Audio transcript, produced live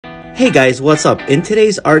Hey guys, what's up? In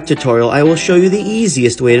today's art tutorial, I will show you the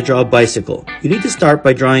easiest way to draw a bicycle. You need to start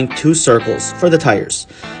by drawing 2 circles for the tires.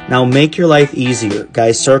 Now make your life easier.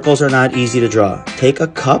 Guys, circles are not easy to draw. Take a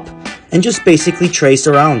cup and just basically trace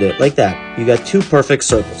around it, like that. You got 2 perfect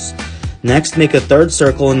circles. Next, make a 3rd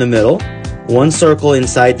circle in the middle, 1 circle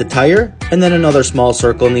inside the tire, and then another small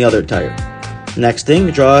circle in the other tire. Next thing,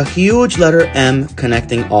 draw a huge letter M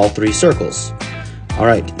connecting all 3 circles.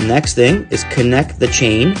 Alright, next thing is connect the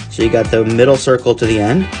chain. So you got the middle circle to the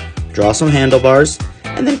end, draw some handlebars,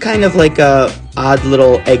 and then kind of like a odd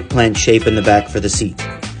little eggplant shape in the back for the seat.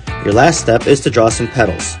 Your last step is to draw some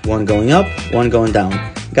pedals, one going up, one going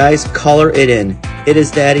down. Guys, color it in. It is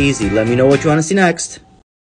that easy. Let me know what you want to see next.